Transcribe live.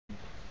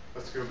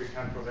Let's give a big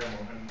hand for Teemu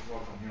and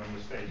welcome him on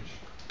the stage.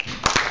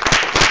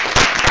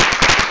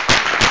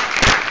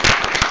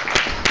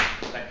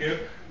 Thank you.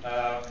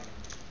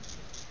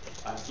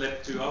 I've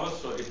slept 2 hours,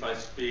 so if I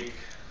speak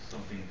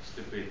something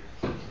stupid,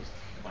 just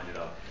find it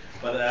out.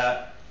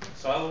 But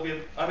so I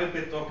will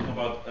be talking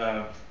about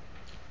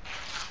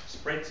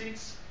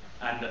spreadsheets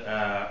and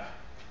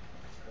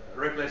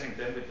replacing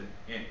them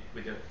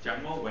with a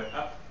Django web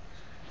app.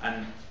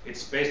 And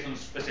it's based on a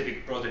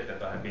specific project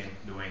that I have been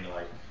doing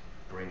like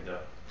during the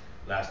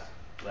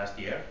last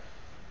year.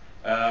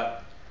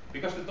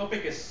 Because the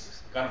topic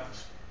is kind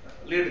of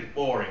a little bit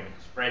boring.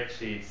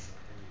 Spreadsheets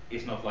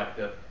is not like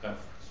the kind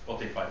of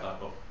Spotify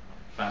type of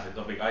fancy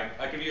topic.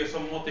 I give you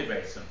some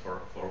motivation for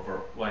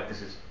why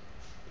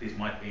this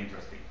might be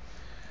interesting.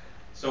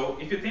 So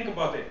if you think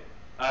about it,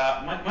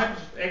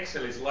 Microsoft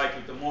Excel is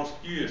likely the most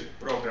used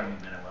programming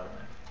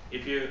environment.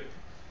 If you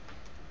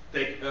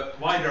take a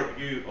wider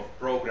view of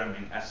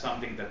programming as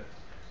something that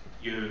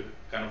you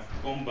kind of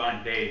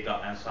combine data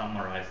and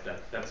summarize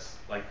that's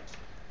like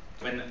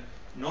when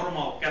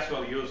normal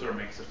casual user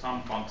makes a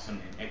sum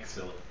function in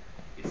Excel,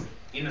 it's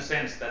in a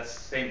sense that's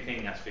the same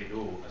thing as we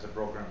do as a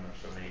programmer,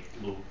 so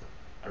we loop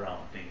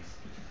around things.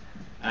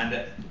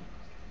 And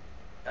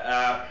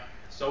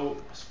so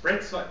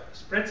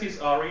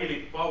spreadsheets are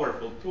really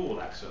powerful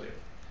tool actually,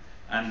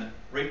 and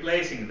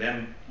replacing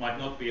them might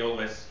not be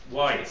always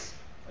wise,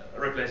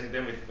 replacing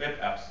them with web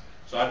apps.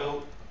 So I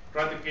will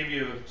try to give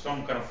you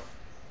some kind of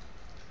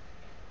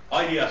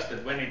ideas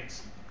that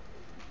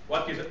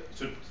what you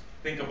should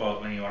think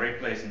about when you are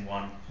replacing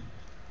one,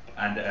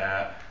 and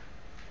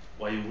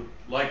what you would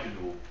like to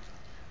do,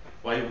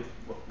 why you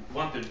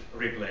want to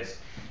replace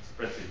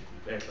spreadsheet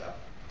with web app.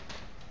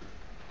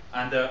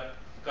 And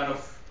kind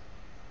of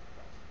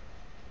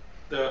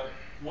the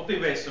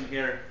motivation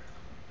here,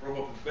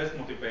 probably the best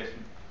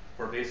motivation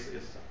for this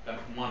is kind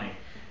of money.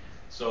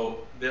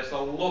 So there's a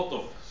lot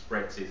of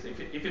spreadsheets.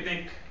 If you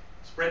think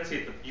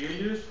spreadsheet that you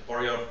use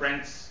or your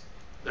friends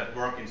that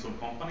work in some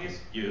companies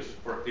use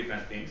for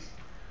different things,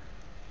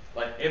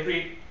 like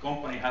every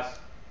company has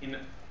in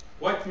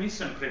quite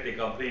mission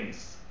critical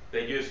things,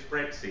 they use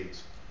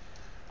spreadsheets.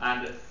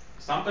 And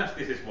sometimes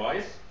this is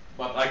wise,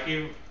 but I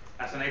give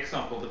as an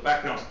example the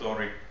background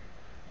story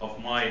of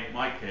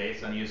my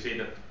case, and you see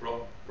that the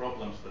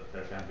problems that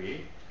there can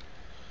be.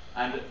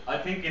 And I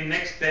think in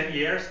next 10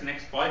 years,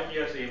 next 5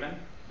 years even,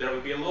 there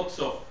will be lots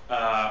of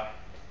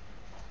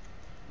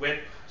web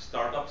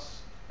startups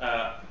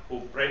who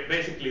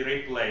basically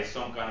replace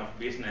some kind of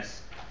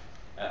business,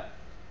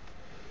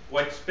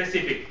 quite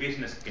specific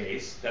business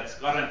case that's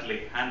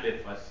currently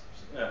handled by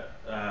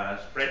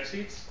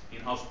spreadsheets,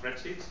 in-house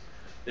spreadsheets.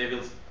 They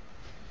will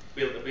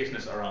build a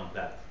business around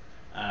that.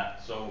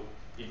 So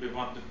if you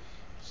want to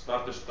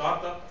start a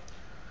startup,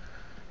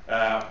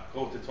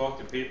 go to talk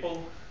to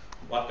people,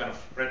 what kind of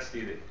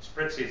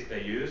spreadsheets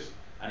they use,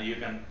 and you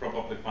can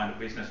probably find a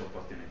business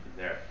opportunity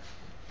there.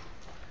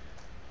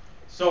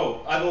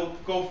 So I will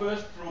go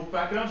first through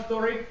background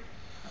story,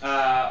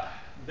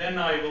 then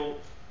I will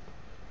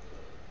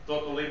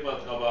talk a little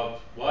bit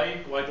about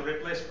why to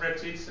replace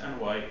spreadsheets and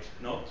why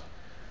not,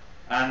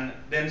 and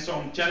then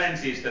some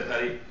challenges that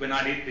when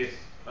I did this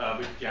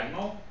with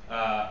Django,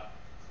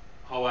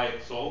 how I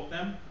solved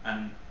them,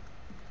 and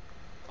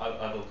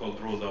I will go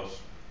through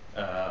those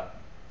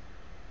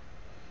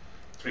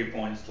 3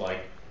 points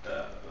like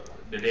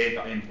the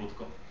data input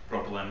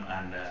problem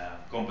and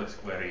complex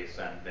queries,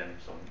 and then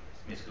some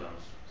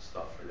miscellaneous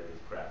stuff related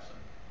to graphs and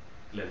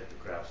related to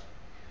graphs.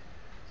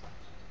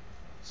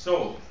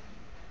 So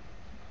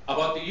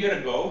about a year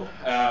ago,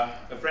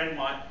 a friend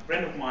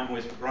of mine who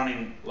is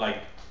running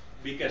like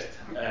biggest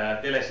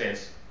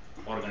telesales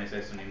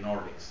organization in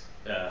Nordics.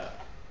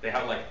 They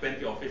have like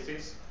 20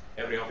 offices.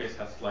 Every office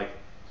has like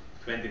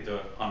 20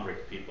 to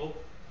 100 people,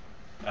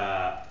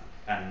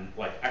 and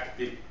like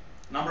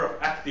number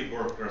of active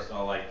workers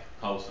are like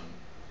 1,000.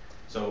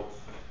 So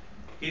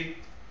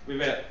we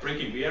were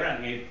drinking beer,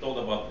 and he told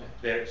about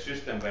their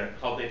system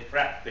how they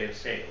track their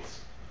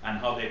sales and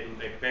how they do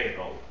their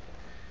payroll.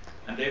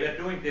 And they were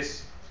doing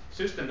this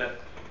system that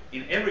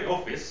in every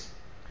office,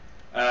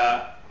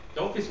 the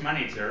office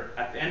manager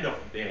at the end of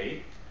the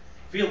day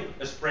filled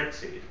a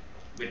spreadsheet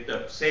with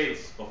the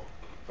sales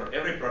for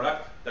every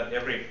product that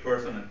every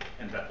person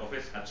in that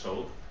office had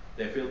sold.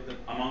 They filled the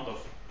amount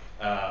of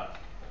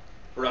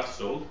products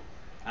sold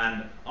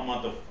and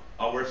amount of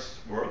hours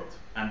worked,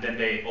 and then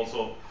they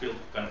also filled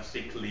kind of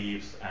sick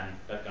leaves and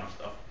that kind of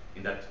stuff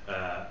in that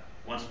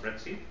one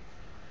spreadsheet.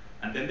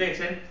 And then they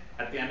sent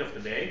at the end of the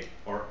day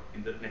or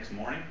in the next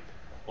morning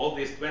all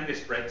these 20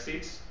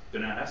 spreadsheets to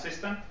an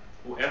assistant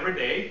who every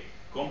day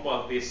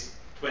compiled these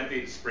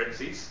 20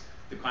 spreadsheets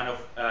to kind of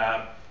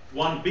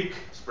one big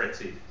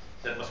spreadsheet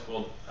that was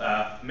called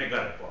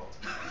mega report.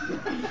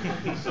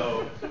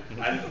 So,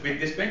 and with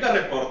this mega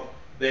report,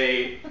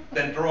 they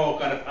then draw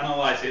kind of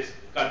analysis,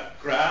 kind of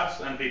graphs,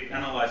 and did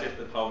analysis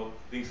of how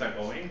things are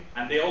going,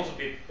 and they also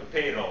did a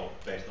payroll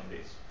based on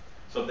this.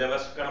 So there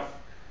was kind of,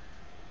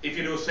 if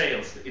you do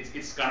sales,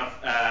 it's kind of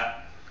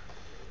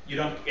you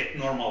don't get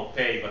normal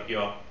pay, but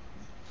you're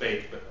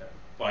paid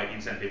by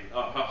incentive,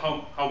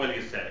 how well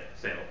you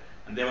sell.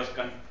 And there was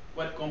kind of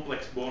quite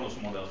complex bonus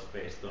models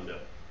based on the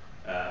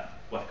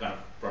what kind of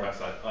products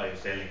are you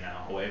selling and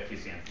how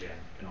efficiently,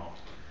 and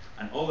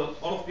and all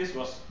of this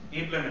was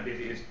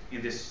implemented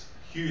in this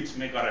huge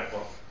mega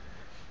report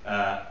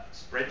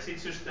spreadsheet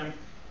system.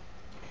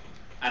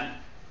 And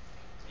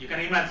you can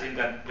imagine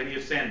that when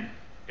you send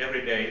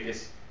every day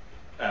this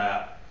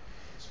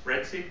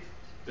spreadsheet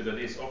to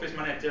these office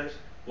managers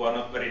who are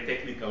not very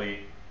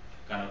technically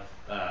kind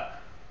of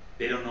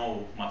they don't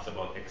know much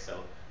about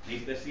Excel. And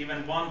if there's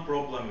even one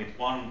problem with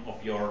one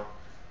of your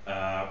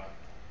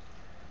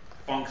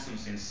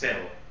functions in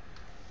cell,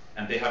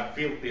 and they have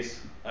filled this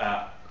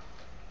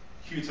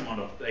huge amount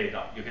of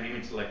data, you can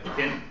imagine like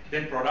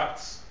 10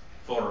 products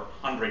for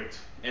 100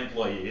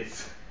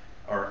 employees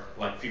or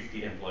like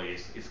 50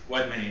 employees. It's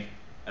quite many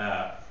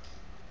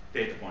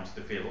data points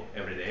to fill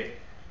every day.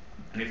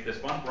 And if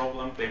there's one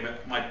problem, they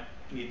might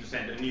need to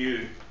send a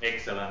new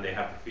Excel and they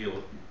have to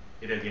fill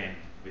it again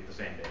with the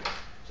same data.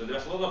 So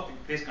there's a lot of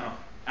this kind of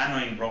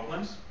annoying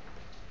problems.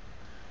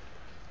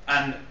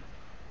 And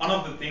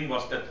another thing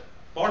was that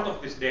part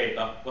of this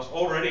data was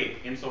already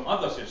in some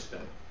other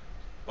system,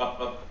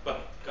 but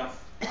kind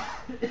of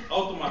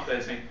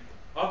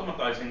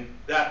automatizing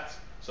that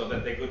so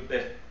that they could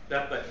test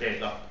that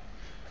data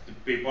to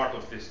be part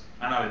of this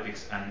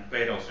analytics and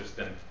payroll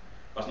system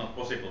was not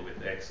possible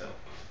with Excel.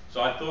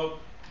 So I thought,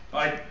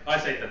 I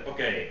said that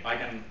okay, I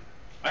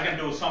can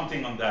do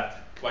something on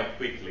that quite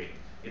quickly.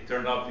 It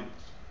turned out it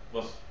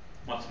was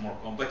much more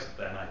complex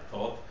than I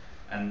thought,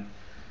 and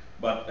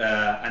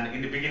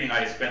in the beginning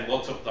I spent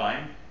lots of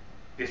time.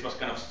 This was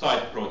kind of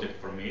side project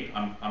for me.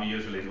 I'm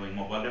usually doing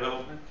mobile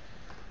development,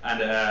 and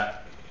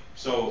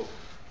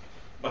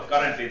but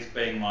currently it's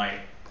paying my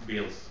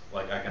bills.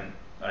 Like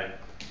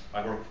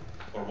I work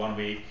for 1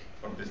 week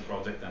for this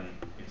project, and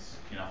it's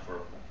enough for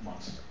a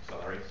month's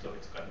salary, so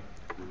it's kind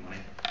of good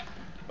money.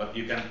 But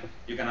you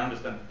can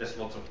understand that there's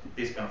lots of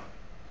these kind of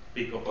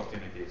big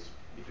opportunities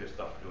if you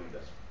start doing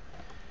this.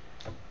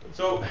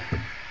 So,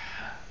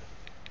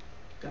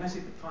 can I see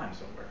the time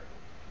somewhere?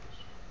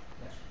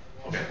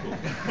 Okay, cool.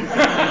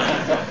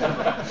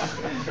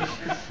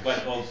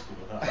 Quite old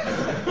school, huh?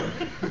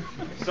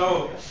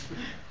 So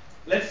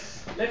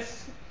let's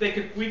take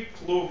a quick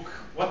look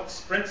what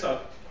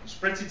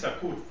spreadsheets are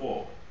good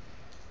for,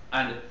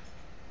 and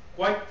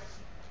quite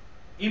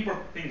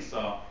important things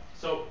are.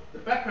 So the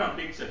background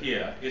picture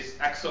here is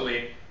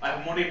actually I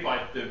have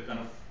modified the kind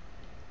of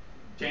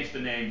change the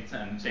names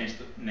and change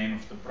the name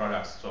of the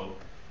products. So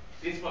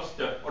this was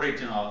the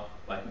original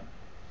like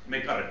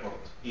mega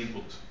report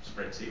input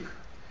spreadsheet.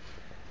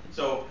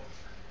 So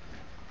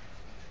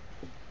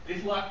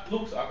this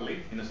looks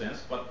ugly in a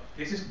sense, but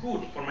this is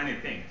good for many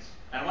things.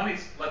 And one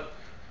is like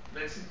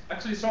it's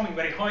actually showing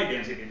very high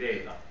density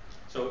data.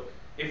 So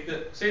if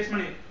the sales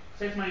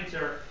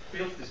manager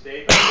fills this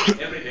data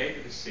every day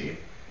to the sheet,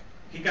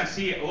 he can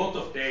see a lot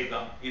of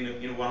data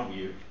in one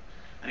view.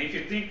 And if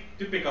you think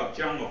typical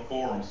Django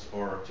forms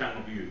or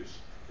Django views,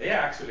 they are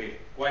actually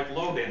quite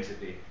low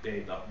density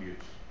data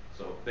views.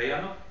 So they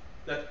are not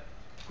that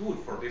good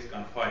for this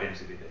kind of high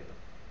density data.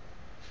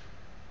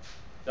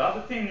 The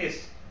other thing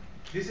is,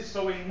 this is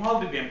showing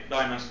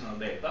multi-dimensional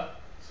data.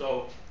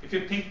 So if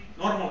you think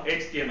normal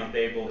HTML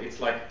table, it's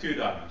like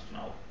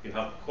 2-dimensional. You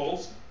have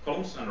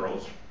columns and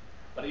rows.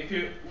 But if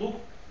you look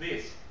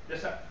this,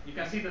 you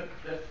can see that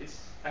it's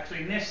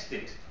actually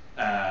nested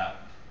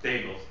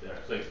tables there.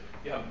 So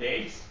you have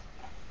dates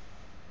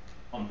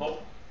on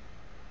top,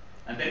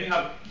 and then you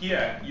have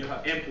here you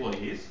have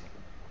employees,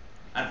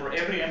 and for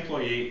every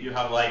employee you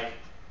have like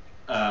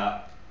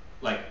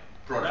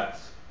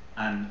products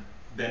and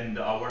then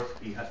the hours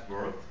he has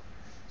worked.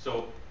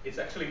 So it's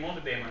actually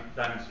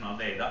multi-dimensional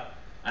data,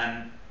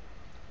 and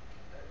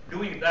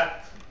doing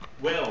that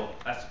well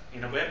as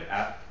in a web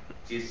app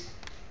is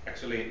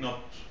actually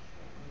not.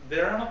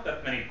 There are not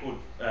that many good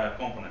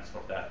components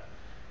for that.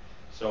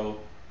 So,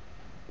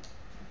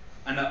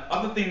 and the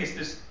other thing is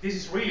this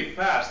is really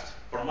fast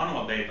for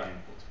manual data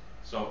input.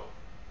 So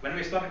when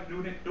we started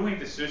doing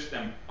this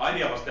system,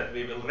 idea was that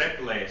we will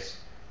replace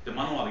the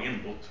manual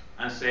input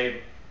and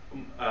save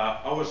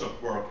hours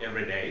of work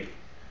every day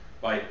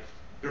by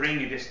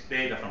bringing this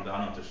data from the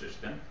another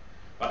system.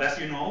 But as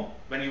you know,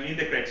 when you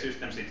integrate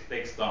systems, it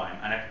takes time.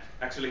 And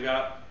actually,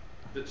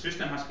 the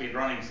system has been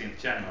running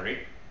since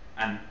January,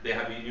 and they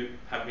have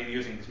been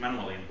using this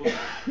manual input.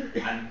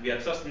 And we are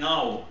just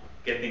now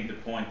getting to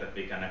the point that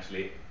we can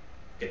actually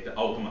get the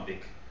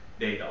automatic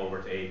data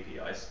over the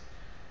APIs.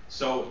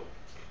 So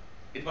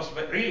it was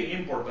really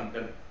important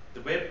that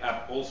the web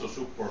app also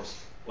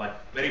supports like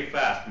very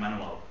fast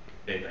manual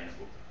data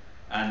input.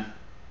 And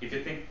if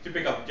you think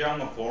typical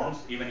Django forms,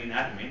 even in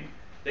admin,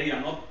 they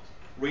are not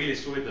really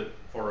suited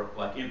for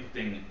like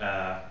inputting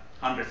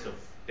hundreds of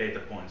data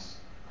points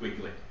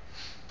quickly.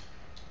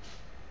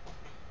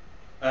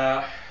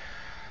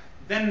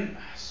 Then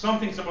some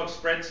things about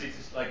spreadsheets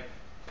is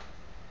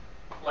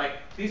like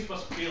this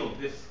was built,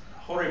 this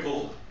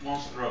horrible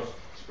monstrous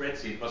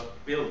spreadsheet was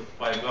built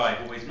by a guy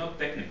who is not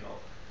technical.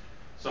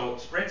 So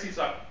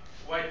spreadsheets are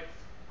quite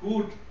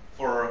good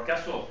for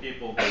casual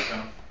people. They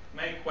kind of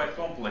make quite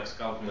complex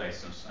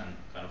calculations and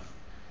kind of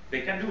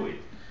they can do it.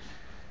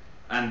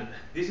 And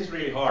this is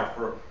really hard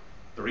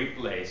to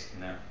replace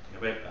in a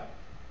web app.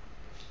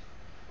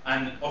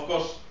 And of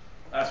course,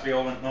 as we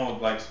all know,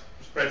 like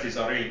spreadsheets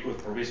are really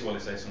good for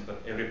visualization that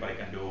everybody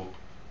can do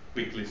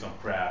quickly some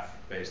graph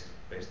based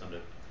on the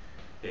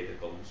data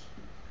columns.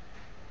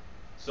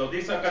 So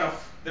these are kind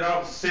of, there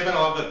are several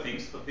other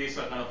things, but these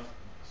are kind of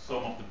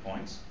some of the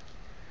points.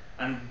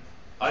 And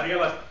I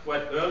realized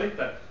quite early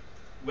that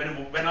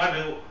when I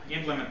will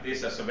implement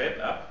this as a web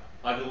app,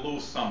 I will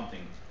lose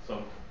something.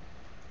 So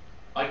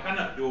I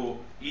cannot do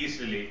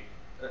easily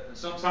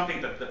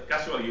something that the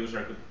casual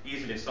user could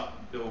easily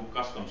do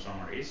custom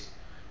summaries,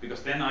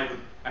 because then I would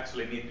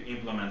actually need to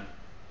implement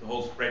the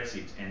whole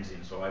spreadsheet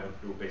engine. So I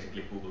would do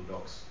basically Google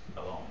Docs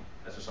alone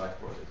as a side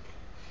project,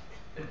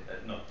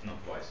 not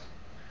twice.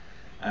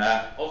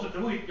 Also,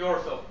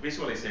 do-it-yourself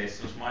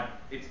visualizations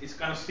it's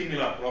kind of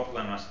similar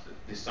problem as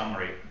this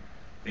summary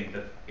thing,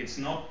 that it's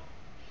not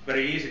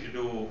very easy to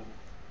do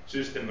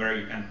system where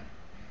you can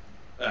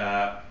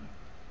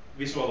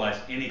visualize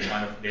any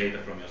kind of data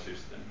from your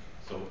system.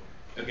 So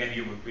again,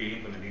 you would be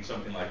implementing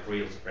something like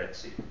real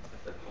spreadsheet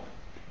at that point.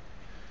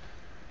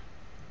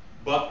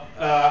 But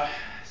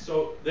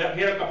so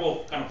here are a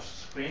couple of kind of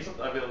screenshots.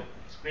 I will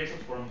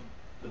screenshot from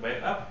the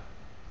web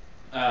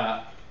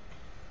app.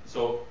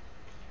 So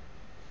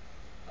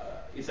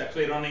it's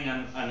actually running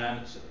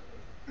and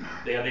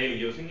they are daily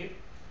using it.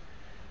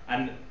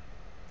 And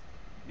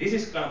this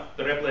is kind of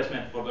the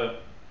replacement for the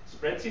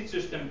spreadsheet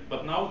system,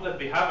 but now that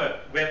we have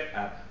a web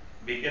app,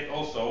 we get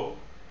also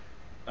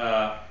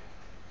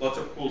lots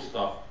of cool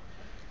stuff.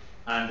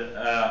 And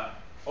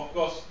of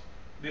course,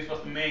 this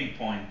was the main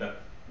point, that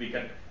we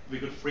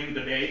could bring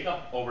the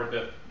data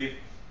over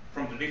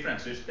from the different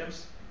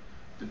systems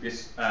to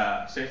this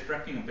sales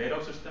tracking and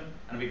payroll system,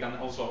 and we can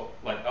also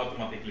like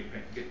automatically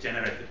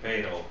generate the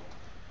payroll,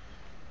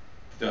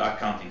 the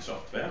accounting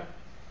software,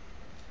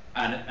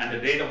 and the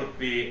data would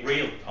be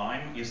real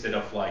time instead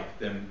of like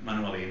them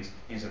manually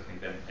inserting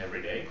them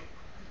every day.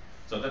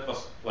 So that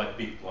was like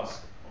big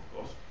plus, of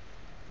course.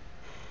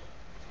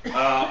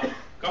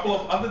 Couple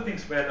of other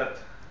things were that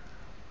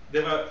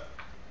there were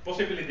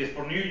possibilities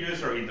for new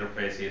user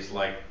interfaces,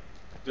 like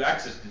to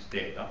access this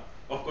data.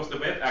 Of course, the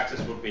web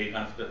access would be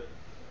kind of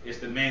is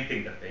the main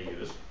thing that they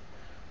use.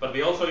 But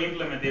we also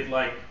implemented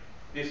like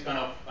this kind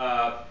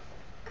of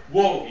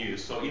wall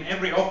views. So in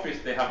every office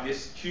they have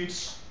these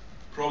huge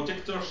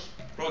projectors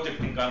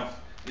projecting kind of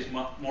this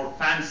more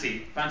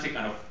fancy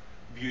kind of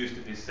views to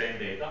this same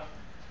data.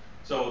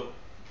 So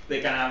they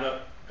can have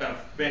a kind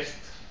of best.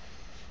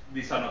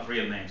 These are not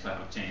real names. I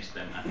have changed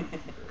them.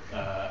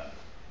 And,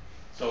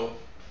 so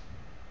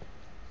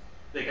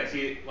they can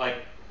see like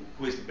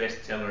who is the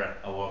best seller at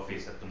our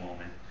office at the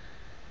moment,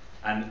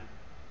 and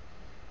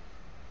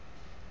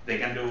they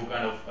can do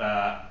kind of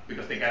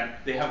because they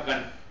have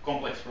kind of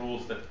complex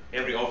rules that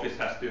every office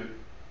has to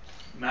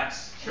match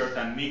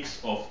certain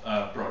mix of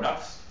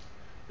products.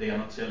 They are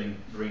not selling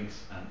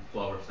drinks and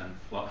flowers and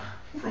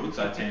fruits.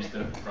 I changed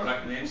the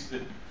product names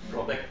to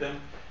protect them.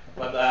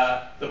 But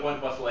the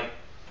point was like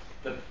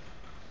that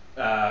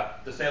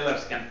the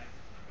sellers can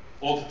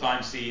all the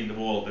time see in the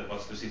wall that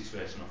what's the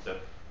situation of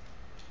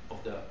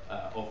the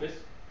office,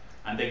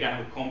 and they can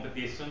have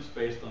competitions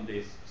based on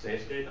this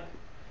sales data.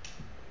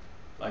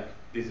 Like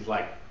this is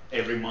like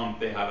every month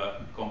they have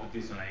a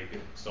competition and you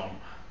get some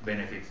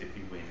benefits if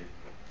you win it.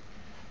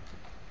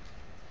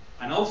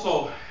 And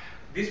also,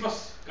 this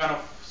was kind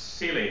of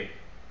silly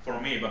for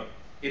me, but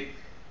it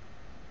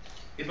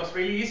was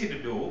really easy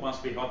to do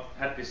once we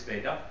had this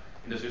data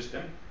in the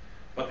system.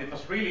 But it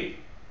was really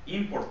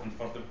important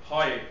for the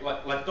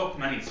like top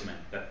management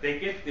that they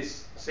get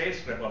this sales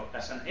report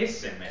as an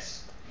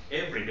SMS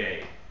every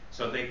day.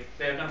 So they're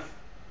kind of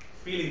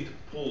feeling the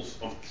pulse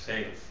of the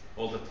sales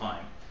all the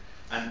time.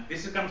 And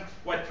this is kind of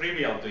quite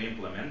trivial to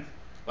implement,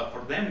 but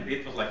for them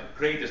it was like the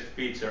greatest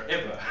feature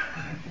ever.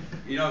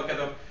 You know, kind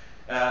of.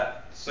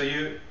 So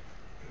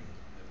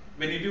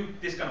when you do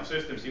this kind of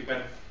systems, you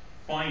kind of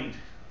find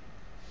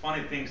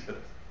funny things that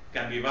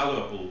can be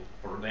valuable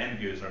for the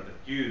end user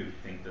that you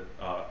think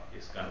that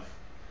is kind of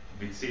a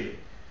bit silly.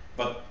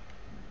 But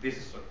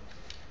this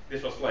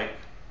was like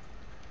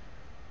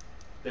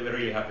they were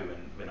really happy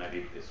when I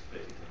did this,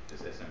 basically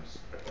this SMS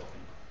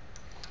reporting.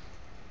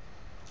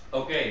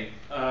 Okay,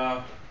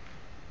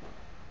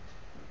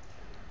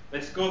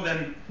 let's go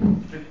then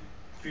to a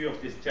few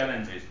of these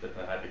challenges that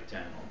I had with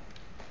Django.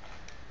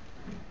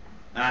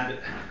 And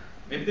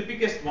maybe the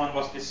biggest one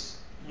was this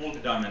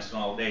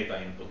multidimensional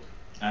data input.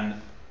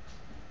 And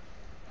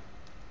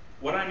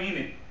what I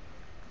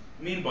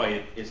mean by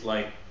it is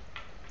like,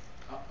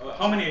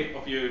 how many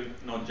of you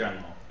know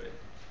Django?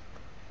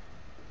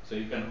 So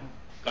you can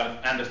kind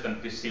of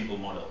understand this simple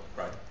model,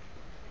 right?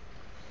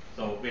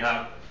 So we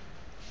have,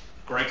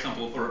 for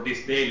example, for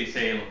this daily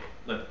sale,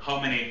 that how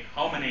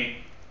many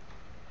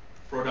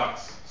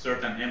products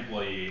certain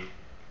employee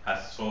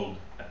has sold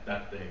at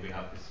that day. We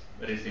have this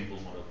very simple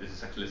model. This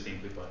is actually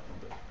simplified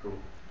from the group.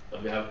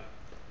 But we have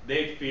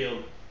date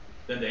field,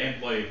 then the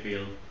employee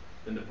field,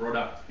 then the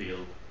product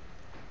field,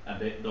 and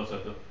those are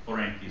the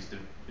foreign keys to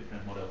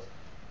different models,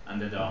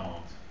 and then the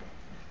amount.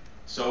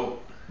 So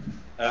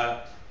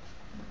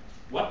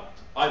what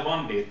I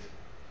wanted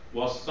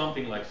was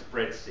something like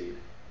spreadsheet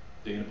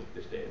to input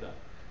this data.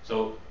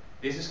 So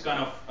this is kind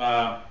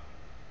of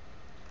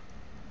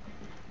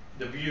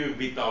the view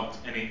without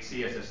any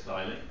CSS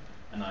styling,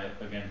 and I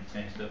again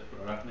changed the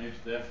product names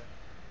there.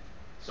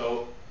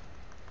 So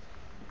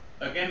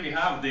again, we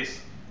have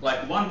this,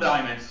 like one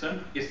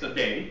dimension is the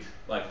date,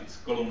 like it's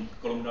column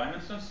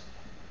dimensions.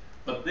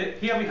 But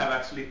here we have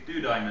actually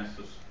two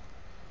dimensions,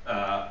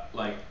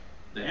 like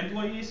the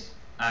employees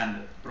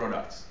and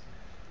products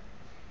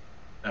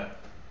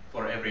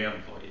for every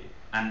employee.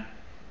 And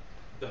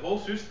the whole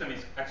system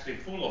is actually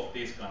full of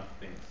these kind of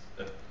things.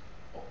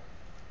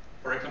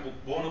 For example,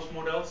 bonus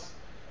models,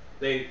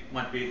 they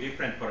might be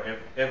different for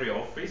every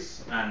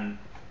office, and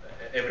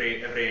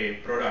every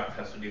product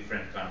has a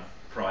different kind of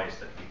price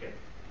that you get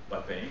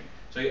by paying.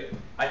 So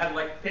I had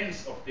like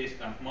tens of these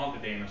kind of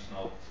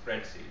multi-dimensional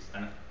spreadsheets,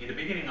 and in the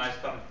beginning I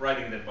started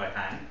writing that by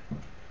hand,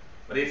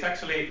 but it's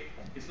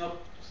not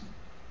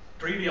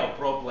trivial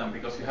problem,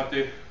 because you have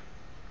to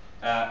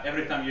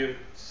every time you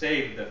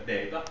save the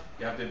data,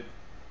 you have to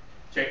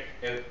check,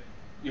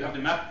 you have to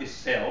map this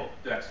cell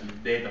to actually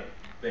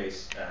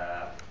database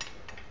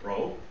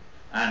row,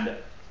 and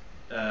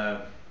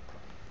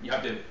you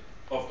have to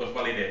of course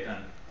validate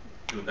and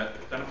do that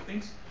kind of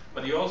things,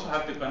 but you also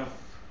have to kind of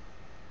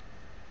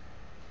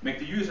make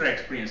the user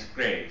experience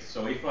great.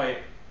 So if I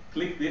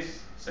click this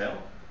cell,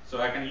 so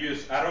I can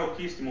use arrow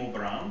keys to move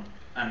around,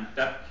 and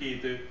tab key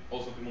to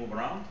also to move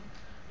around,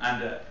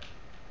 and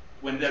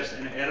when there's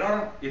an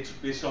error, it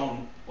should be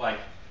shown like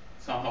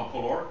somehow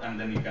colored, and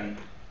then you can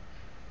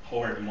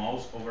hover the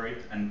mouse over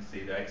it and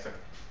see the exact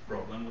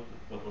problem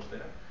what was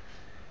there.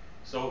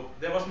 So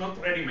there was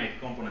not ready-made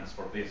components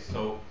for this.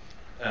 So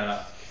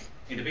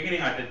in the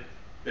beginning I did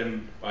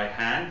them by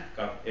hand,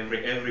 got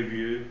every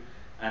view,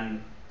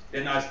 and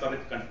then I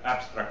started kind of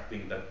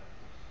abstracting that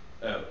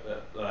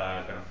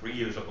kind of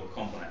reusable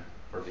component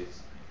for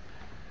this.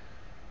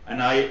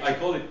 And I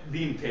call it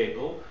dim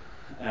table,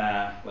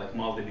 like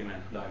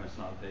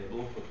multi-dimensional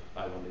table, but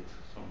I wanted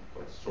some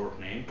quite short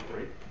name for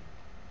it.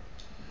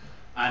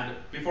 And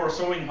before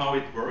showing how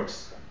it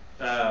works,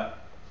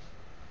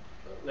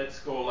 let's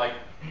go like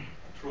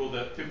through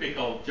the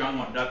typical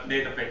Django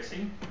data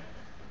fetching.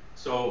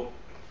 So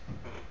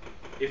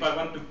if I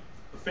want to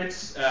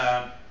fetch,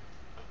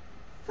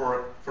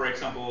 for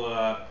example,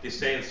 the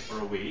sales for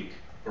a week,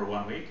 for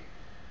 1 week,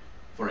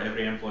 for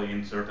every employee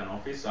in certain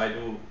office, I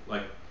do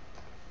like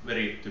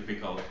very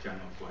typical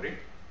Django query.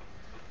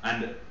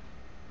 And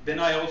then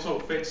I also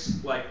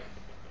fetch like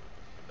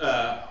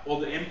all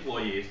the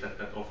employees that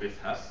office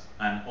has,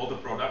 and all the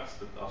products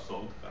that are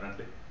sold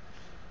currently.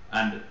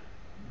 And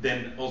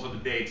then also the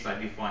dates I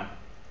define.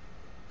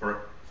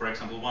 For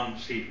example, one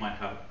sheet might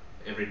have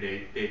every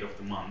date of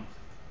the month,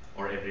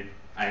 or I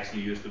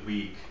actually use the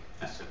week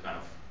as a kind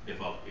of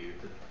default view,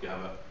 that you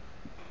have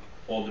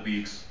all the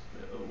weeks,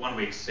 1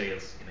 week's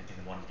sales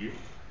in one view.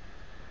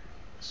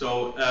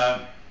 So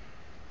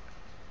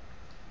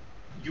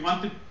you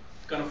want to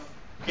kind of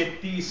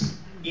get these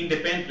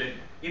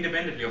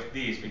independently of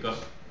these,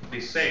 because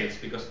these sales,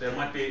 because there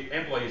might be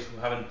employees who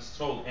haven't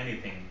sold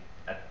anything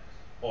at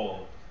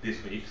all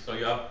this week. So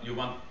you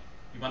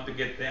want to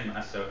get them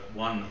as a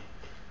one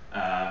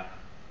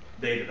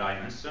data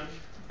dimension,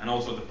 and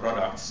also the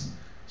products.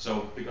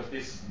 So because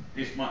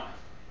this might,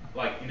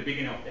 like in the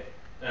beginning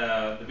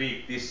of the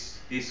week,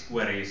 this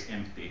query is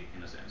empty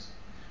in a sense.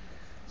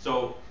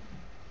 So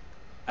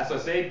as I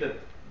said,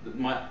 that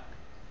my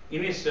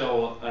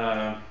initial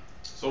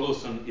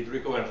solution, it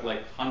required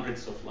like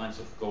hundreds of lines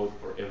of code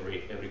for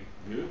every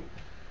view,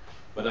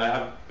 but I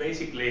have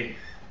basically,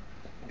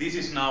 this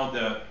is now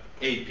the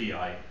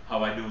API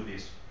how I do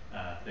these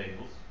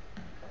tables.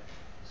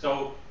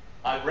 So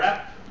I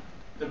wrap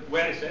the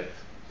query set,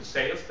 the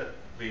sales that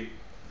we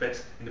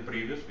fetched in the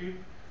previous view,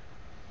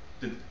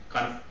 the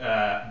kind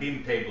of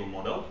dim table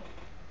model,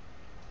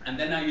 and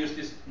then I use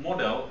this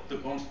model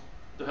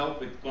to help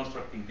with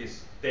constructing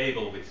this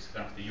table, which is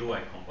kind of the UI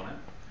component.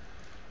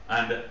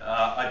 And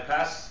I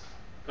pass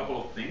a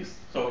couple of things.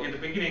 So in the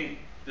beginning,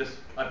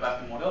 I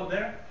pass the model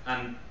there,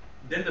 and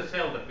then the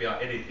cell that we are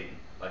editing.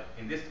 Like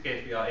in this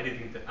case, we are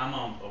editing the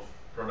amount of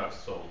products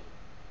sold.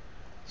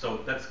 So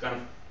that's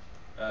kind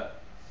of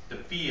the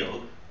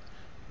field,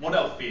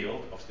 model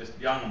field of this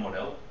Django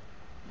model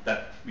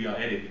that we are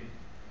editing.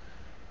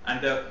 And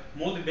the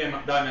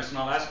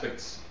multi-dimensional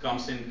aspects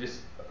comes in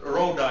this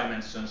row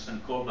dimensions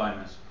and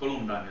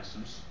column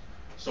dimensions.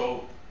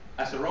 So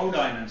as a row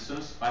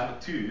dimensions, I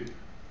have two,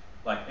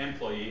 like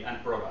employee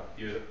and product.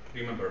 You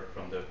remember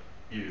from the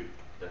view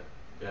that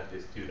we have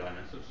these two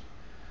dimensions.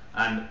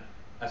 And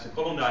as a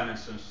column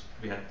dimensions,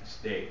 we have these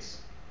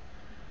dates.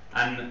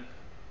 And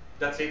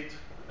that's it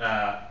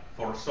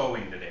for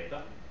showing the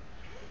data.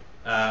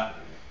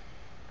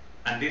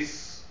 And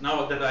this,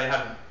 now that I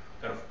have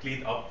kind of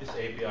cleaned up this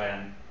API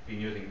and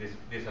been using this,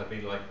 this has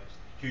been like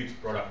huge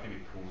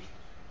productivity boost.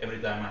 Every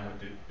time I have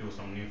to do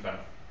some new kind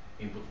of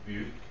input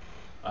view,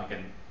 I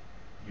can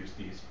use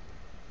these.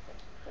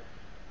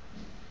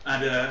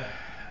 And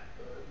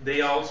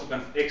they are also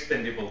kind of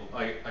extendable.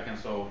 I can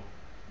show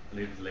a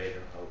little bit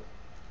later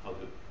how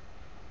to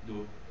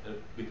do a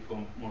bit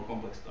more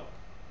complex stuff.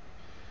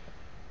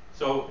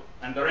 So,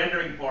 and the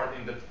rendering part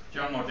in the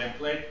Django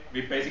template,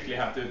 we basically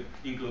have to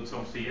include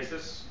some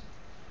CSS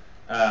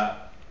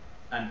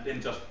and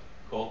then just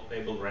call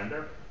table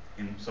render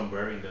in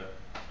somewhere in the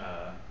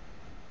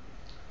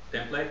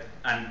template.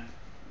 And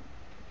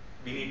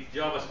we need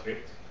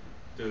JavaScript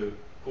to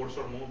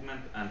cursor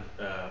movement and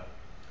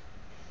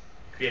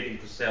creating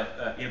the cell,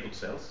 input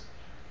cells.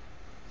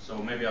 So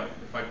maybe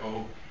if I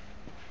go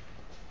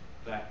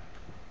back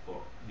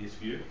for this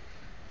view.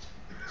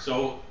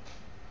 So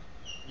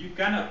you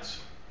cannot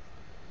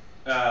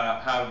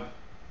have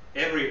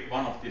every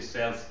one of these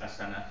cells as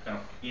a kind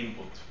of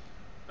input,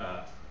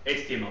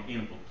 HTML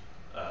input,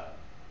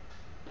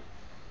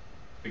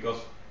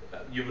 because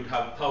you would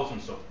have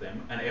thousands of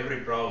them, and every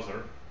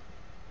browser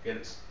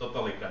gets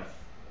totally kind of,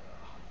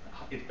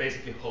 it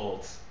basically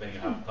halts when you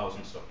have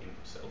thousands of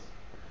input cells.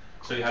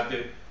 So you have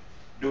to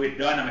do it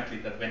dynamically,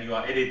 that when you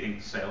are editing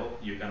the cell,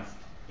 you kind of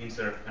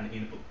insert an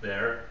input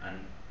there,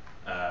 and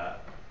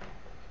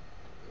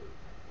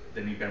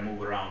then you can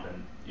move around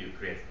and you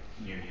create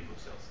new input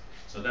cells.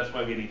 So that's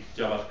why we need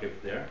JavaScript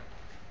there.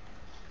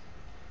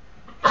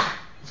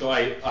 So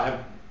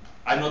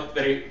I'm not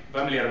very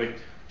familiar with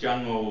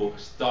Django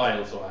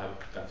style, so I have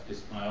got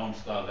this my own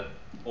style that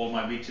all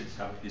my widgets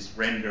have this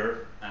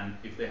render, and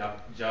if they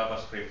have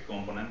JavaScript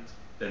component,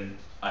 then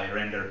I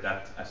render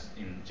that as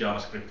in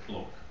JavaScript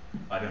block.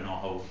 I don't know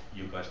how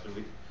you guys do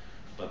it,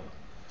 but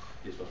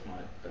this was my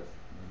kind of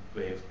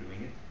way of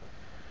doing it.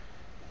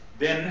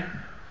 Then,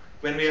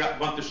 when we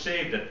want to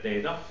save that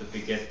data that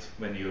we get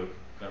when you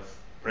kind of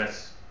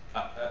press,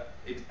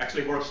 it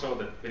actually works so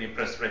that when you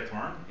press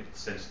return, it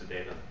sends the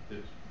data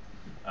to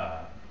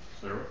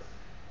server.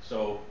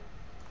 So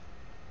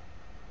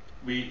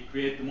we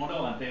create the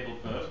model and table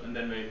first, and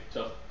then we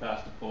just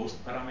pass the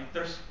post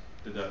parameters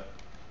to the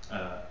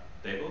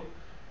table.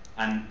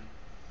 And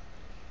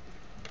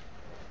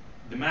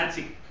the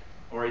magic,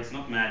 or it's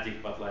not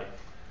magic, but like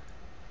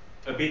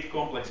a bit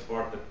complex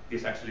part that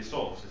this actually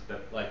solves is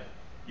that like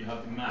you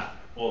have to map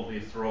all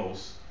these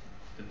rows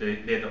to the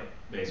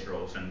database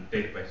rows and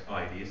database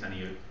IDs, and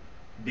you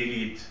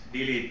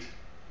delete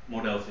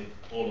models if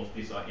all of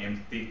these are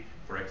empty,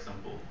 for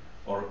example,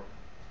 or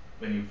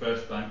when you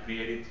first time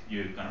create it,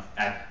 you kind of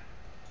add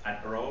a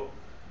row,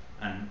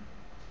 and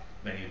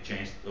when you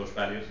change those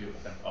values, you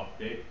can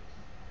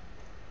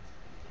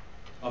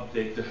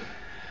update the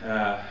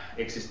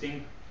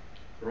existing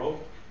row.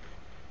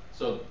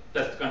 So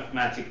that's the kind of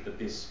magic that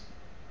this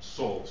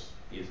solves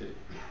easily.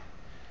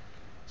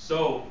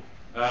 So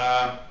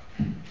I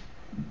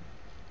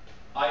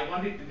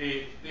wanted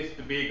this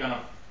to be kind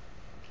of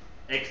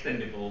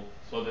extendable,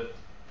 so that,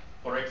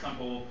 for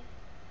example,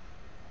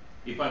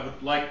 if I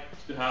would like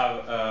to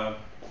have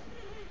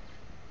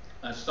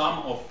a sum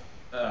of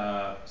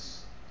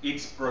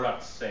each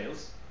product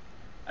sales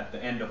at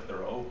the end of the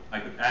row, I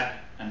could add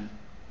an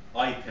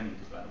item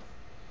to kind of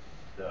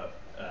the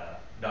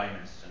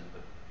dimension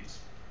that it's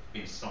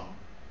been summed.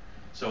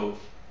 So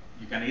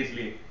you can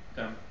easily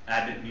kind of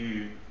add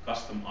new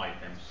custom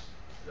items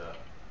to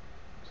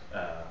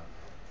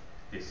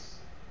this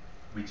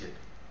widget,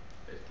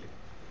 basically.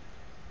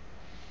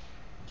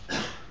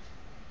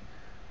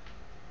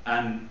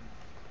 And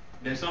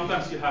then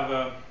sometimes you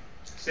have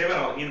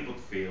several input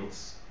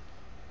fields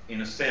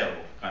in a cell,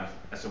 kind of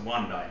as a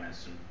one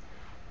dimension.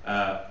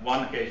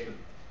 One case that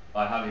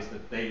I have is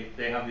that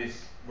they have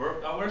these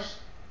work hours,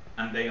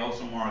 and they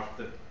also mark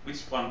that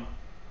which one,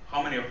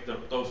 how many of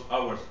those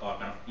hours are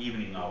kind of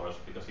evening hours,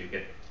 because you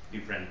get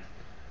different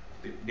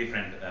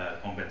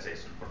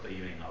compensation for the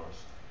evening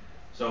hours.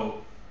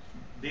 So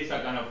these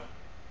are kind of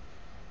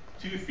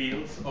two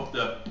fields of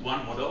the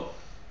one model,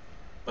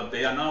 but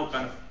they are now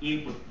kind of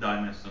input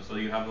dimensions. So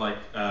you have like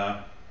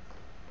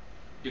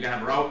you can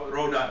have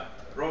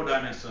row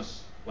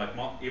dimensions, like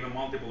even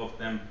multiple of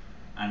them,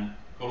 and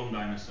column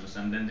dimensions,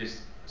 and then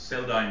this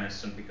cell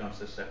dimension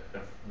becomes a set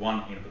of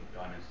one input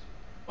dimension,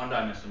 one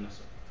dimension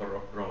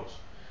for rows.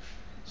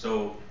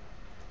 So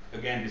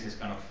again, this is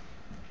kind of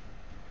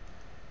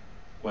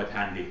quite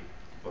handy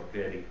for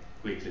creating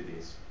quickly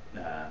these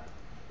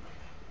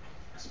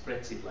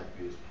spreadsheet-like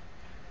views.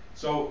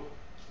 So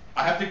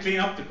I have to clean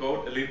up the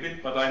code a little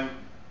bit, but I'm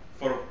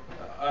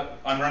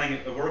running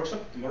a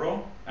workshop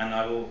tomorrow, and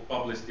I will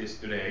publish this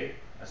today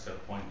as a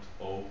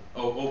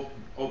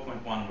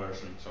 0.1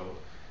 version. So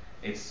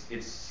it's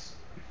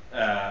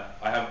I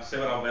have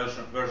several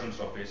versions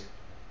of it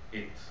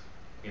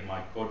in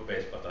my code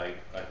base, but I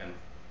can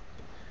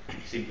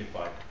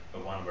simplify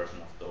one version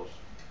of those,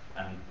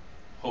 and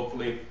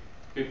hopefully if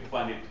people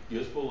find it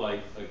useful,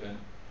 I'm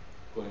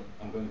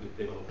going to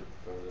develop it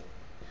further.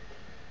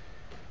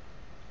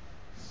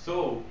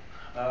 So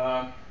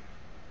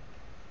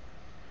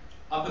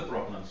other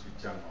problems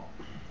with Django.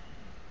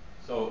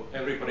 So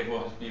everybody who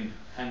has been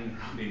hanging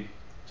around in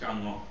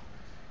Django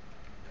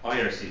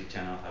IRC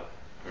channel have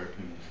heard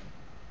me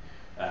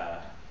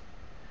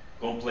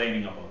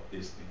complaining about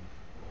this thing.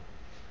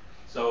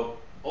 So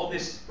all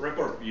these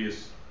report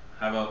views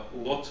have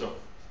lots of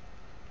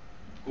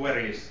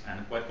queries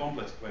and quite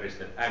complex queries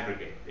that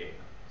aggregate data.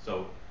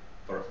 So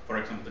for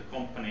example, the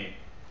company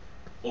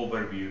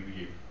overview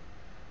view,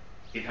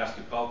 it has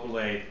to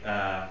calculate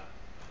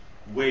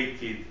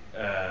weighted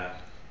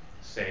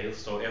sales.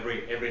 So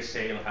every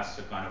sale has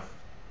a kind of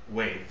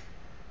weight,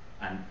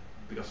 and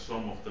because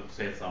some of the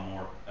sales are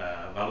more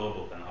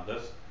valuable than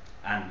others,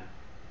 and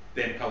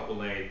then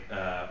calculate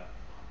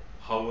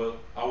how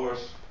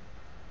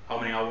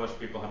many hours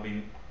people have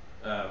been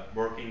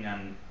working,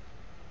 and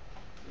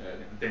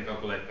then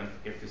calculate kind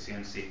of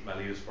efficiency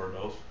values for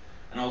those.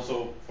 And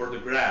also for the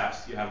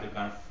graphs, you have to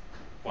kind of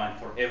find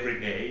for every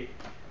day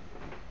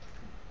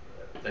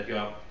that you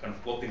are kind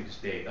of plotting this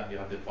data, you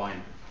have to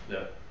find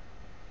the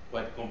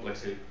quite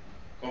complex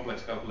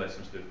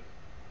calculations to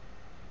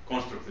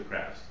construct the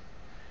graphs.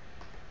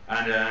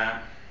 And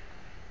the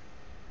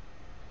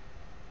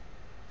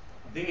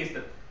thing is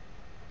that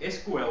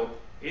SQL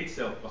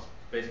itself was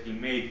basically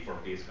made for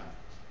these kind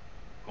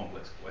of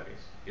complex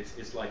queries.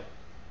 It's like,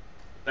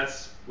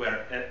 that's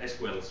where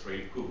SQL is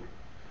really good.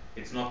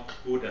 It's not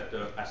good at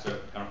as a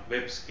kind of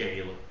web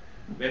scale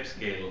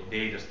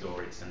data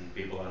storage, and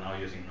people are now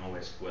using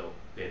NoSQL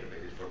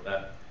databases for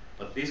that.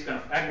 But these kind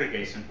of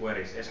aggregation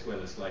queries,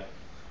 SQL is like,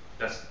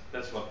 that's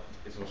what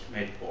it was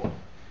made for.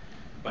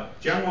 But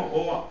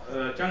Django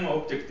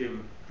objective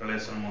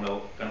relational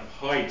model kind of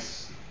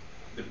hides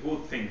the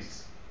good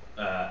things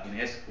in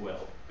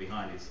SQL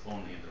behind its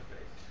own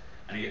interface.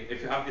 And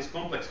if you have these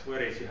complex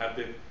queries, you have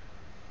to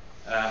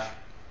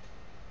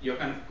you're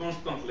kind of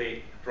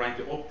constantly trying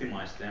to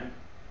optimize them,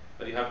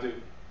 but you have to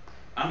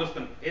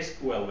understand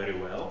SQL very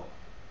well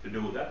to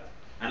do that,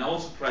 and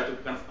also try to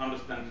kind of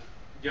understand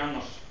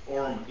Django's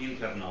ORM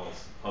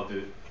internals, how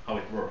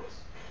it works.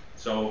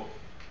 So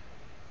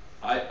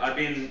I've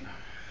been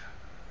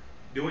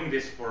doing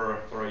this for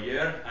a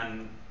year,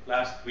 and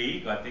last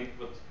week I think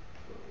what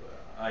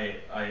I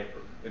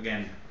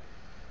again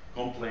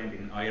complained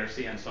in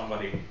IRC, and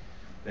somebody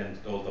then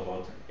told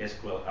about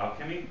SQL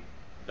Alchemy,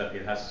 that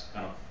it has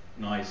kind of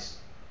nice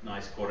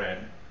core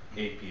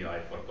API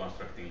for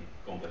constructing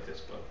complex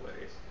SQL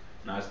queries.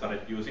 And I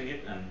started using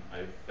it, and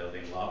I fell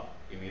in love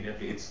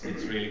immediately. It's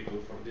really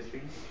good for this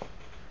thing.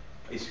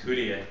 It's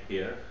Hylje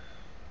here.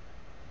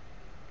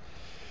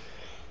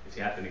 Is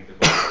he happening to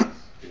questions?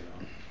 You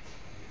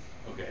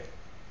know? Okay,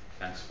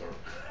 thanks for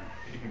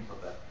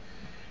that.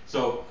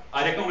 So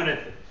I recommend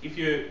it if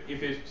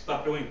you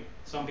start doing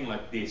something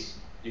like this,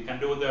 you can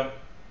do the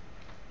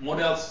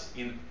models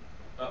in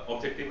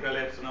objective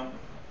relational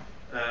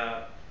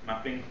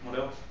mapping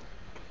model.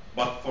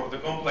 But for the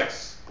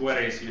complex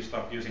queries, you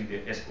start using the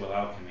SQL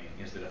Alchemy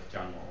instead of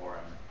Django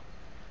ORM,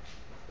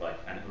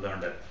 and learn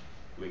that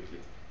quickly.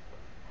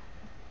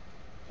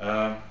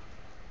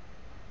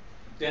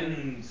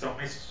 Then some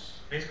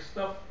risk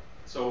stuff.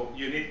 So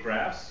you need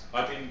graphs.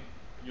 I've been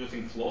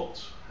using Float.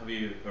 Have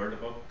you heard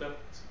about that?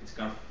 It's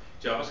kind of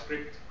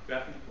JavaScript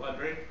graphing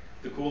library.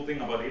 The cool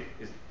thing about it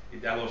is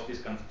it allows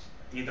this kind of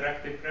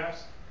interactive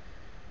graphs.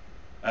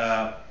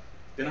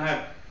 Then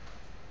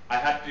I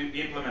had to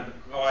implement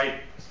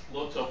quite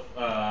lots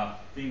of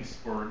things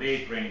for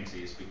date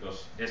ranges,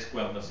 because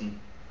SQL doesn't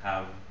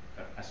have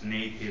as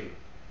native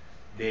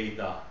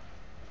data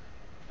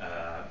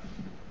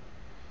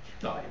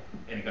type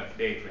any kind of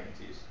date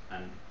ranges,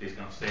 and this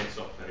kind of sales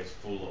software is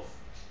full of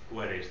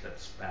queries that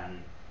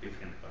span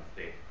different kind of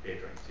date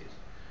ranges,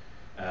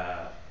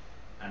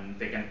 and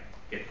they can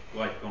get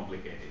quite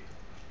complicated.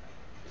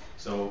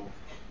 So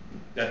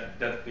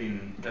that's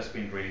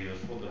been really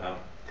useful to have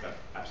an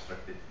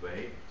abstracted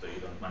way, so you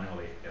don't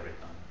manually every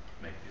time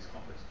make these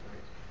complex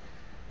queries.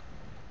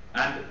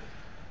 And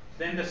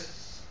then the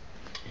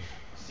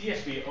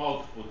CSV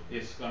output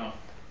is kind of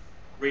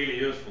really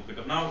useful,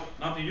 because now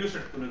the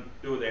user couldn't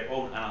do their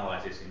own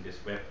analysis in this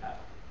web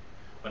app.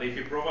 But if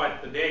you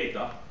provide the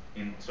data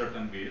in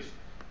certain views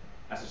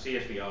as a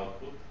CSV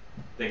output,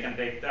 they can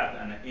take that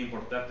and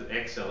import that to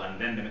Excel, and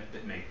then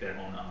they make their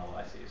own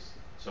analysis.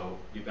 So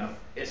you kind of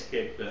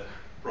escape the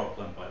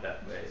problem by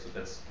that way. So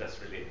that's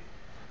really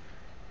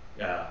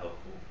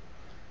helpful.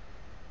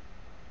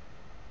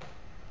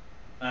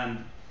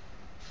 And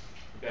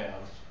okay, I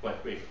was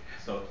quite quick.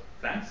 So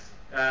thanks.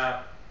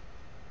 I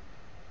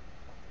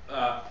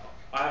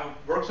have a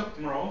workshop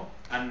tomorrow,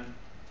 and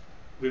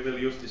we will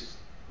use this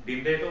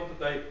dim data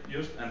that I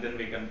used, and then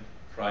we can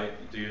try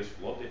to use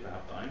Float if I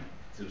have time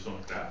to do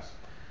some graphs.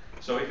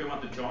 So if you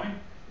want to join,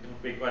 it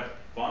would be quite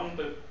fun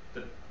to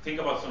think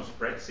about some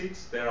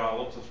spreadsheets. There are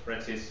lots of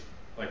spreadsheets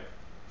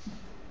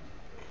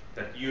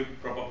that you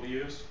probably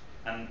use,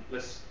 and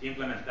let's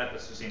implement that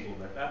as a simple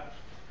web app.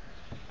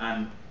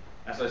 And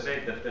as I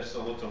said, that there's a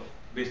lot of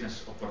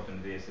business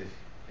opportunities,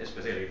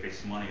 especially if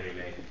it's money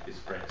related to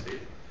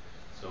spreadsheet.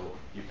 So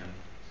you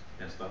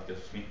can start a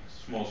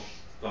small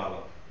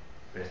startup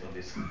based on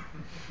this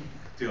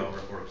 2-hour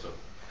workshop.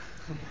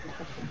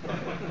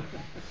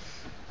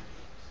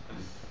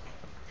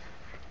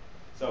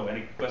 So,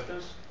 any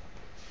questions?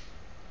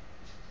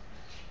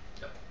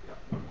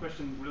 One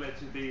question related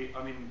to the,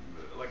 I mean,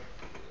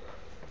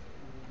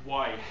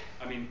 why?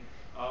 I mean,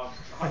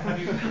 have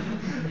you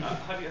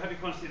have you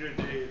considered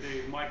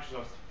the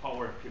Microsoft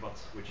Power Pivot,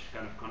 which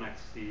kind of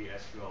connects the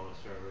SQL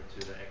server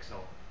to the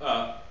Excel?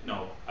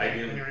 No, I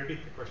didn't. Can you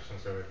repeat the question,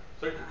 sorry?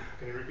 Sorry?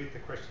 Can you repeat the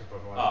question for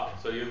the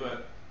last? So you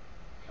were,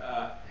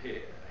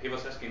 he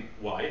was asking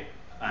why,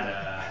 and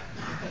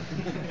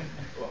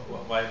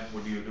why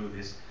would you do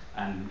this?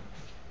 And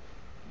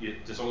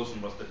the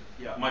solution was that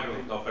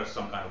Microsoft offers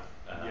some kind of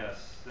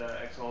yes,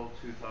 the Excel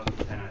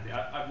 2010.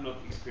 I've not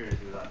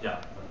experienced with that.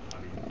 Yeah. But,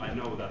 I mean, I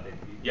know that it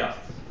Yeah,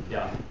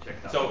 yeah.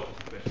 check that. So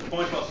the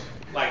point was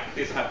like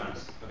this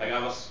happens. Like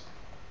I was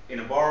in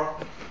a bar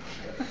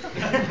with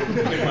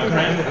my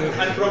friend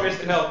and promised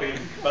to help him,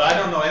 but I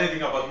don't know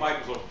anything about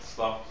Microsoft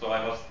stuff, so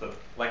I was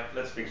like,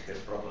 let's fix this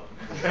problem.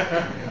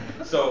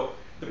 So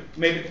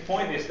maybe the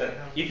point is that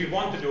if you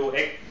want to do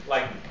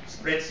like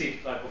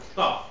spreadsheet type of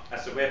stuff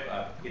as a web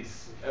app,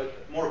 it's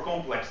more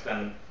complex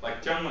than,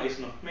 like Django is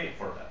not made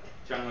for that.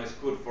 Django is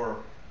good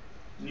for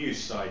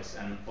news sites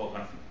and all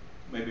kind of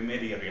maybe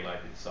media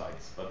related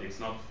sites, but it's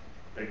not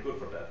very good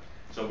for that.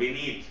 So we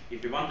need,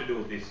 if we want to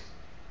do this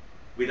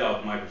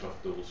without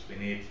Microsoft tools, we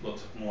need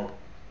lots of more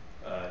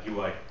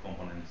UI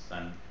components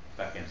and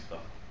backend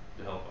stuff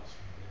to help us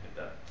with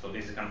that. So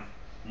this is kind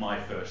of my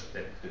first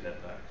step to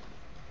that direction.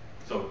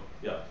 So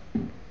yeah.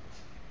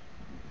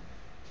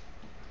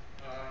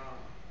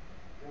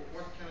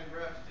 What kind of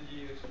graphs did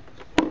you use to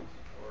plot,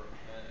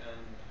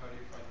 and how do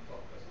you find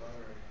plot as a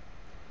library?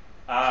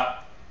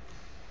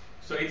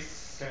 So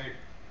it's Can you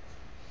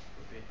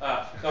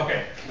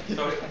okay.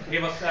 So he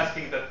was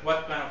asking that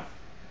what kind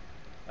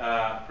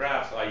of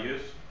graphs I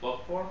use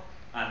plot for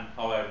and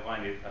how I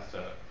find it as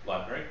a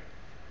library.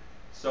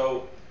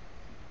 So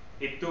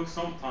it took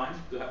some time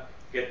to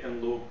get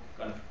them look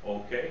kind of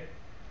okay.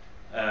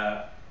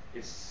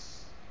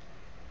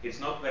 It's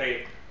not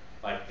very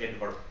like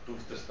Edward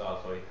Tuster style,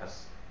 so it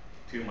has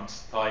too much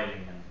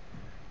styling and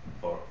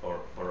for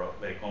a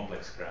very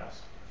complex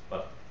graphs,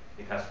 but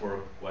it has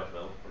worked quite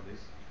well for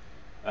this.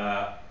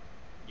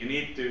 You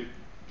need to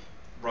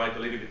write a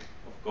little bit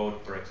of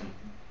code, for example,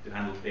 to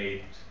handle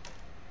date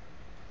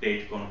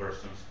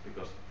conversions,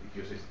 because it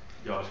uses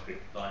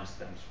JavaScript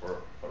timestamps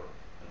for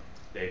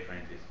date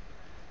ranges.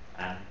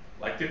 And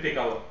like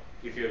typical,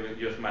 if you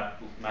use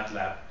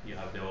MATLAB, you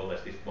have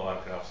always this bar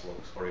graphs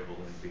looks horrible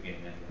in the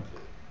beginning, and you have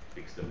to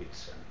fix the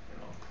widths, and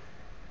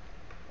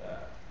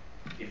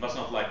it was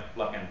not like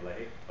plug and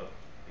play, but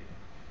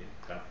it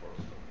kind of works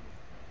for me.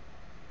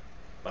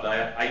 But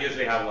I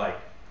usually have like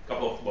a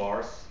couple of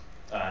bars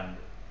and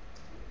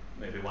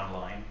maybe one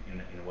line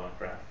in one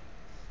graph.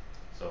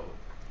 So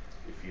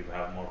if you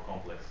have more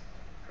complex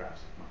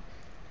graphs, it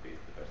might be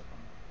the best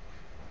one.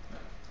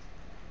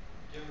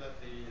 Given that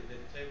the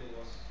table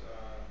was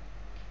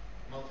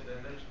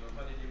multi-dimensional,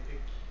 how did you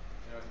pick?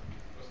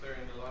 Was there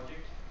any logic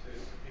to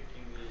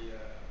picking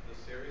the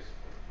series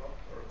for the plot,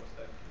 or was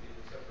that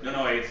completely separate?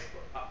 No, it's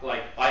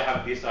like I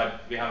have decided,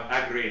 we have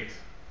agreed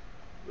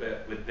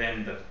with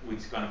them that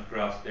which kind of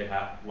graphs they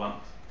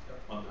want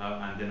to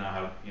have, and then I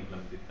have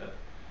implemented that.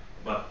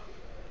 But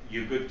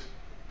you could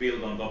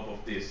build on top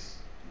of these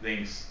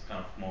things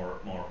kind of more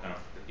kind of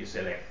that you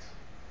select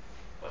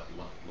what you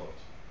want to plot.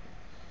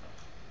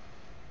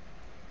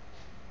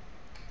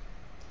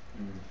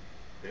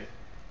 Okay.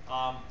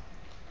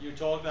 You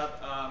told that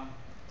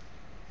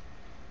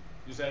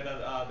you said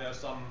that there's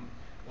some,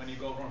 when you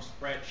go from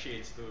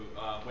spreadsheets to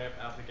web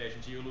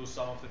applications, you lose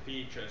some of the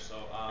features.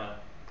 So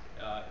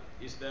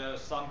is there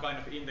some kind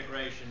of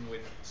integration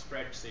with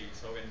spreadsheets,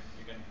 so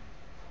you can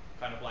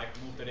kind of like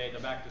move the data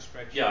back to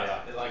spreadsheets?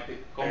 Yeah, like the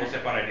comma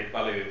separated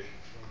value,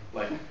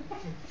 like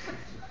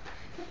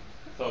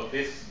so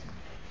this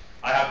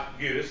I have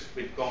used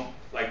with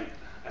like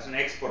as an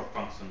export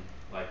function,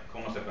 like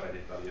comma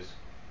separated values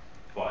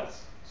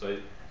files. So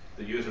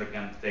the user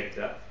can take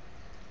that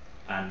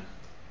and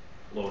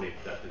load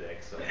that to the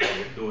Excel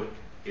and do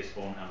his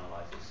own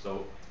analysis.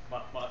 So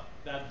but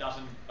that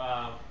doesn't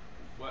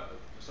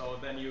so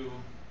then you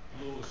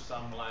lose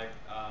some like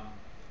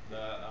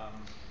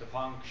the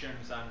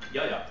functions and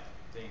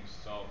things.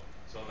 So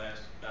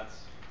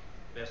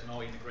there's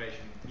no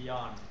integration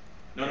beyond.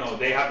 No,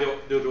 they have to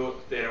do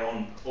their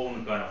own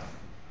kind of,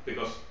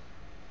 because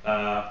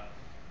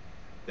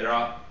there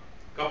are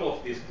a couple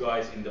of these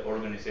guys in the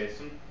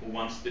organization who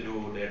wants to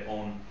do their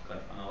own kind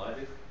of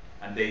analysis,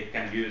 and they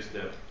can use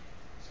the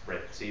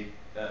spreadsheet,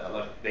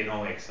 like they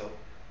know Excel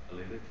a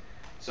little bit.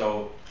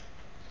 So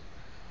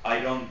I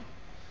don't,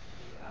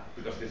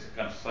 because this is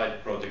kind of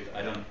side project,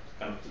 I don't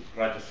kind of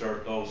try to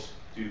serve those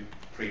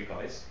 2-3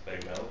 guys very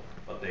well,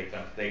 but they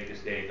can take this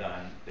data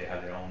and they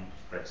have their own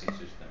spreadsheet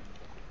system.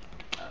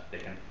 They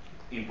can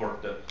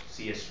import the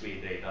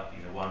CSV data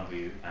in one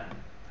view and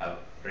have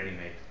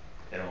ready-made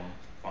their own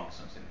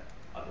functions in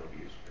the other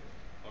views.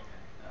 Okay.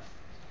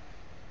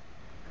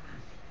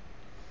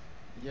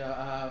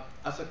 Yeah,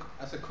 as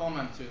a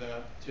comment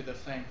to the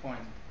same point,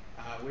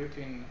 we've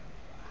been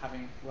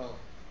having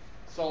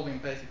solving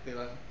basically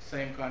the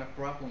same kind of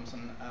problems,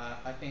 and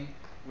I think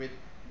with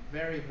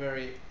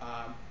very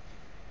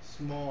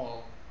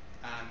small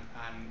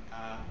and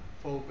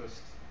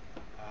focused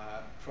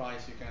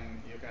tries you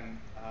can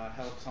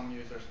help some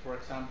users. For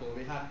example,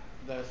 we had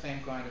the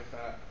same kind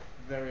of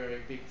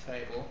very big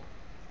table,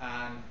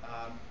 and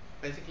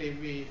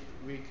basically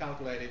we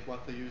calculated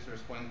what the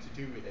users wanted to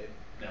do with it.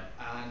 Yeah.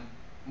 And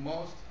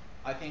most,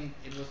 I think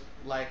it was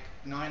like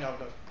 9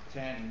 out of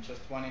 10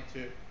 just wanted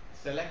to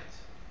select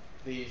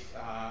these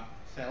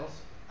cells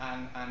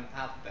and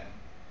add them.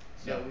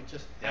 So Yeah. we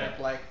just Yeah. added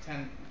like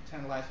 10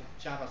 lines of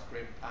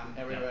JavaScript, and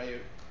everywhere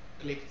you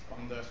clicked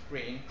on the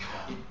screen,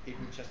 it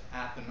would just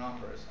add the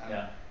numbers.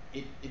 And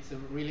it's a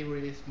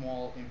really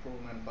small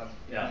improvement, but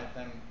it made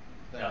them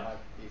life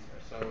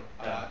easier. So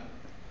I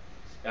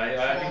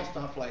small think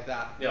stuff like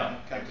that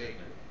can be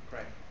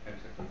great.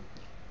 Exactly.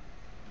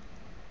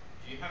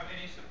 Do you have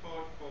any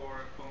support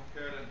for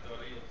concurrent or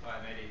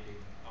real-time editing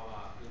a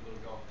la Google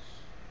Docs?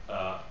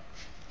 No.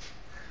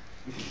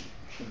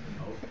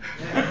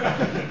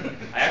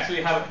 I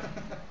actually have.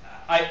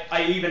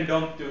 I even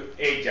don't do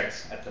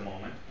Ajax at the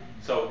moment.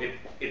 So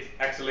it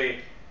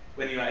actually,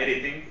 when you are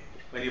editing,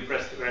 when you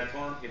press the red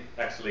horn, it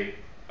actually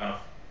kind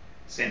of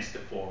sends the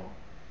form.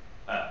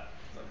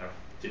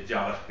 The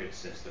JavaScript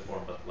sends the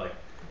form, but like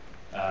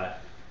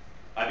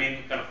I've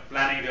been kind of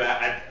planning to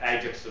add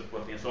Ajax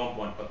support in some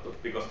point,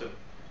 but because the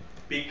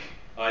big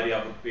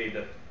idea would be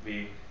that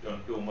we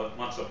don't do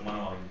much of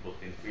manual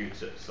input in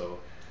future, so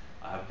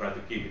I have tried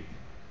to keep it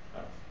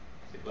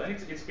simple, and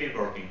it's been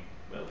working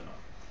well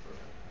enough.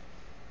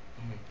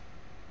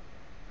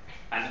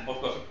 And of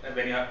course,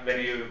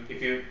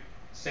 if you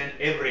send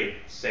every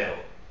cell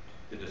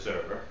to the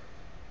server,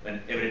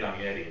 then every time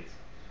you edit,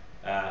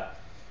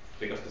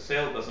 because the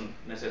cell doesn't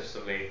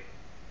necessarily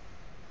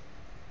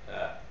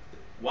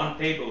one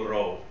table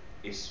row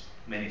is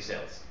many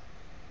cells.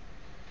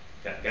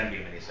 That can be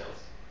many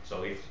cells.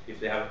 So if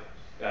they have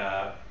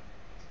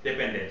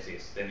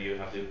dependencies, then you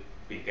have to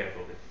be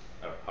careful with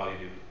how you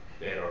do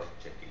the error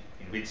checking,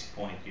 in which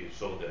point you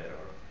show the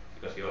error.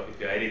 Because if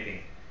you're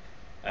editing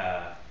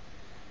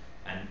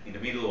and in the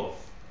middle of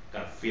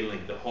kind of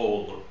filling the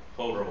whole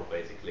row,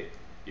 basically,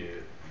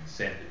 you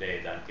send the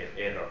data and get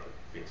error to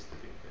fix the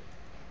thing.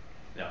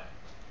 Yeah.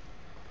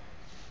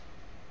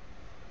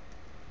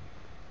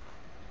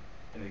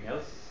 Anything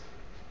else?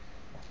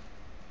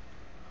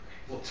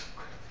 What?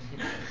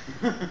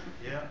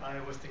 Yeah, I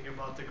was thinking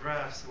about the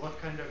graphs.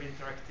 What kind of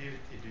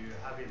interactivity do you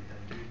have in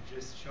them? Do you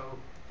just show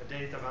a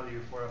data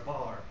value for a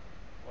bar,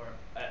 or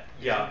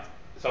yeah,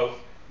 so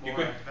you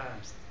more could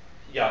advanced?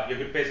 Yeah, you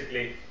could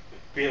basically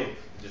build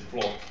this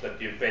plot that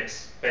you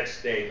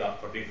fetch data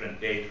for different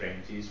date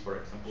ranges, for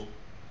example.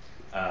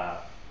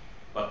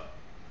 But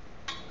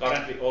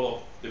currently, all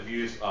of the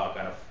views are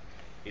kind of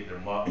either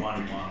 1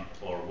 month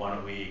or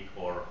 1 week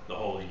or the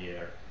whole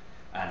year,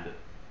 and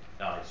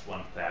it's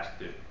one task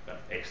to kind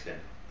of extend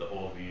the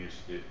all views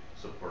to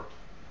support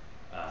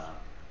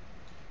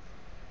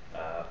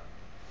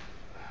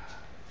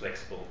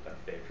flexible kind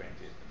of date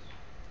ranges.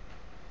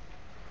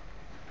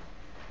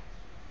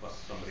 Was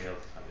somebody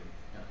else having?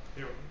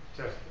 Yeah.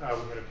 Just we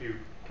had a few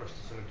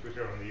questions on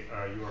Twitter on the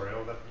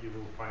URL that you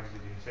will find it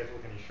in Settle.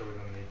 Can you show it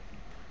on the?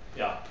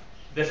 Yeah,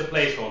 there's a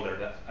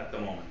placeholder at the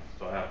moment,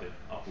 so I have to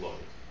upload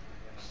it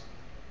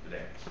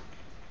today.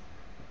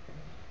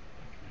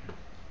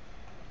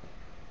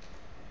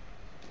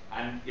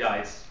 And yeah,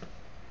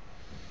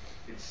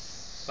 it's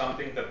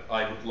something that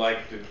I would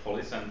like to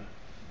polish and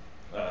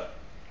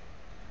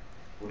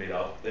put it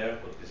out there,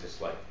 but this is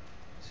like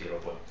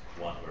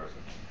 0.1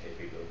 version.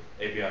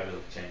 API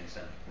will change,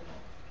 and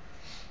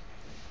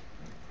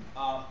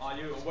are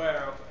you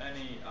aware of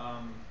any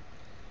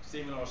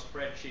similar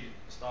spreadsheet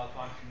style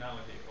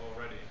functionality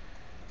already?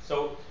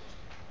 So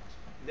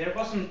there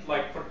wasn't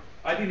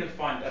I didn't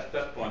find at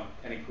that point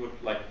any good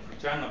for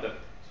Django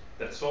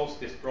that solves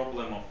this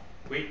problem of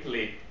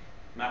quickly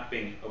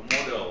mapping a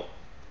model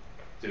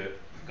to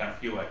kind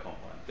of UI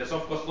component. There's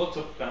of course lots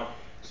of kind of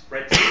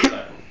spreadsheet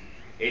type of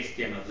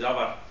HTML,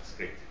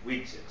 JavaScript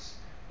widgets,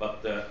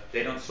 but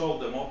they don't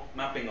solve the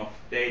mapping of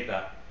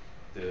data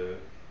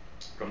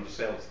from the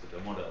cells to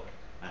the model.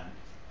 And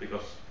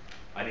because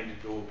I need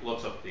to do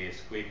lots of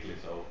these quickly,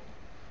 so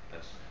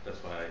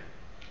that's why I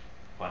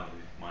finally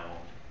did my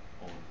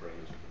own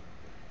reuse.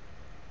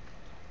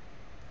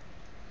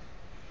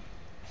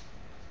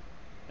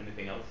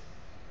 Anything else?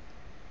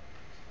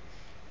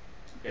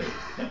 Okay,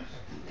 thanks.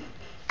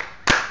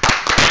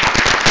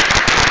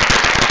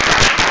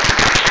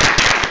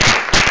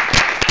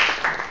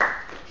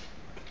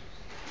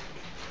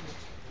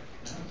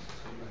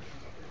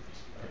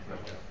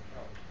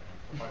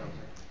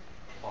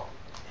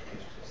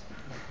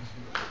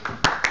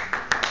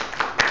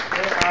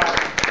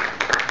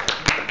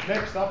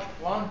 Next up,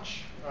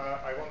 lunch.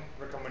 I won't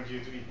recommend you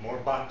to eat more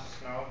buns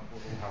now. We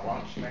will have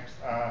lunch next.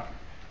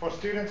 For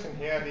students in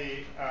here,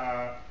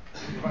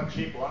 if you want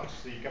cheap lunch,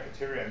 the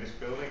cafeteria in this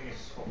building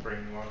is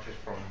offering lunches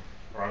from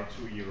around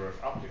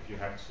 €2 up if you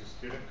have a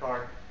student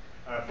card.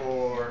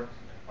 For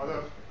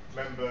other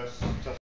members, just